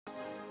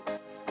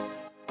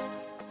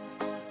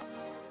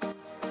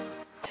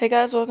Hey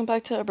guys, welcome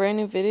back to a brand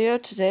new video.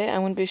 Today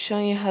I'm going to be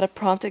showing you how to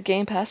prompt a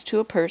game pass to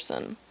a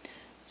person.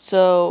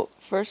 So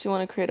first you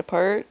want to create a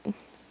part,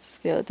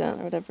 scale it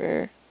down or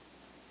whatever,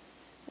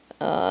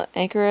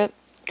 anchor it,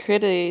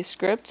 create a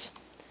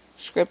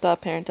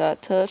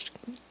script.parent.touch,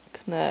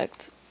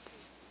 connect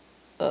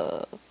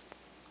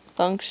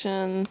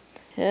function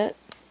hit,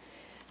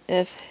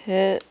 if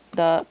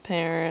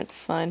hit.parent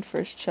find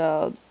first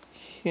child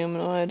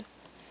humanoid,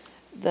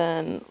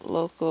 then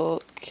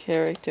local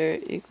character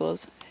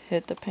equals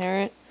hit the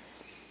parent.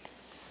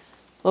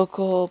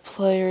 Local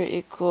player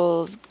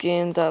equals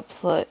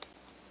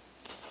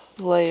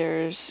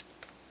game.players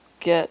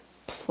get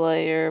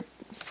player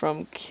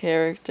from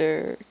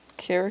character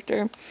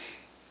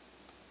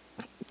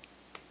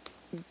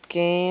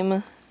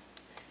game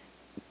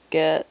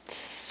get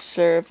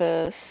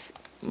service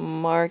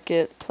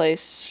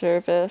marketplace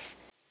service.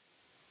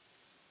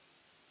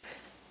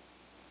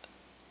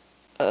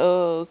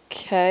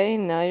 Okay,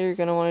 now you're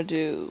gonna want to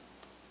do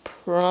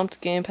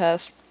prompt game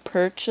pass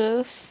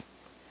purchase,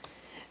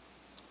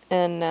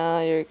 and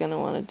now you're gonna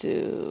want to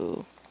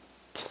do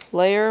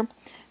player,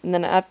 and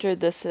then after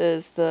this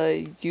is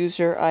the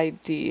user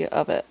ID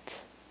of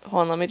it.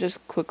 Hold on, let me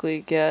just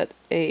quickly get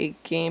a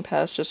game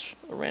pass, just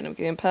a random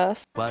game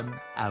pass. 1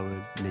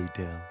 hour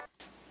later.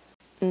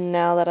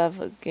 Now that I have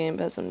a game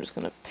pass, I'm just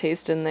gonna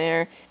paste in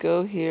there.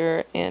 Go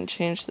here and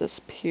change this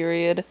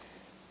period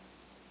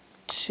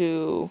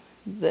to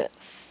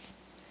this.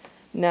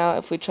 Now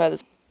if we try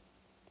this,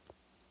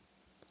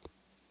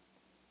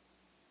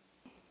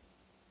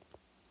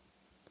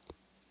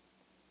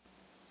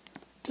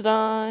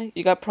 ta-da!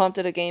 You got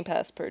prompted a game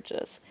pass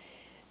purchase.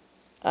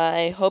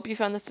 I hope you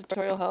found this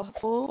tutorial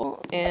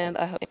helpful, and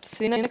I hope to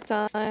see you next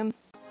time.